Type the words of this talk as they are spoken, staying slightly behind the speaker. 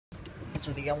These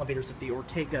are the elevators at the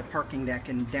Ortega parking deck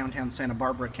in downtown Santa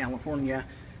Barbara, California.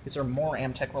 These are more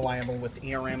Amtech reliable with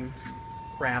ERM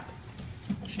crap.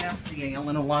 Shaft GAL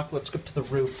and a lock. Let's go up to the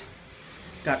roof.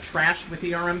 Got trashed with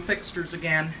ERM fixtures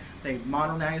again. They've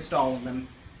modernized all of them.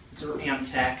 These are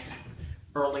Amtech,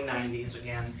 early 90s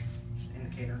again.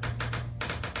 Indicator.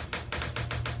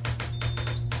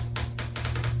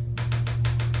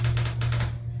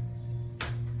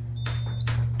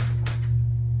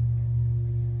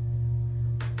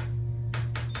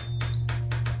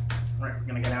 Alright, we're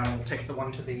going to get out and we'll take the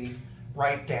one to the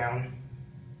right down.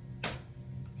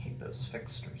 Hate those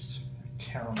fixtures. They're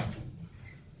terrible.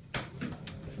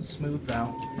 Smooth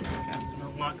though. Okay,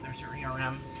 look, there's your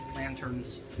ERM,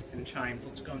 lanterns, and chimes.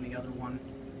 Let's go in the other one.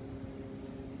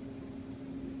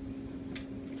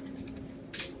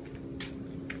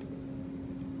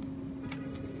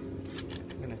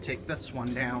 I'm going to take this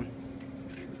one down.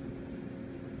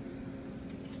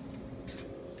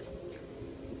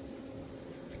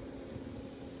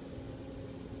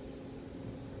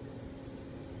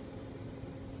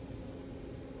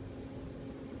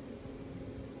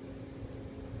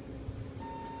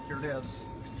 Here it is.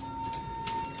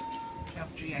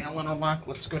 FGA Allen lock.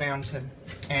 Let's go down to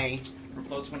A. We're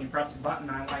closed when you press the button.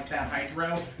 I like that.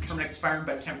 Hydro. Permanent expired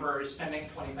but temporary spending.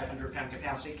 2,500 pound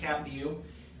capacity. Cab view.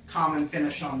 Common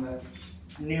finish on the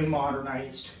new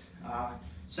modernized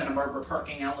Santa Barbara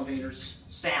parking elevators.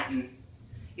 Satin.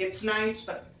 It's nice,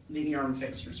 but the ERM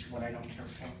fixtures are what I don't care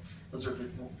for. Those are the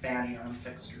bad ERM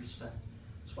fixtures. But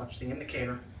let's watch the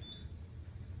indicator.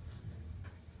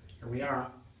 Here we are.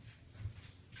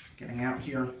 Getting out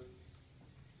here.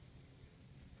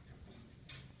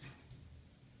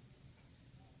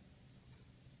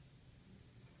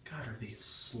 God, are these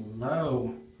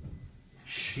slow?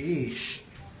 Sheesh.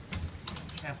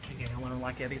 Shaft GAL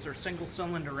like yeah, these are single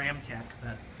cylinder Amtech,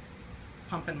 but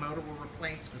pump and motor were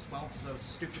replaced as well as those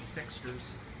stupid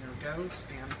fixtures. There it goes,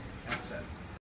 and that's it.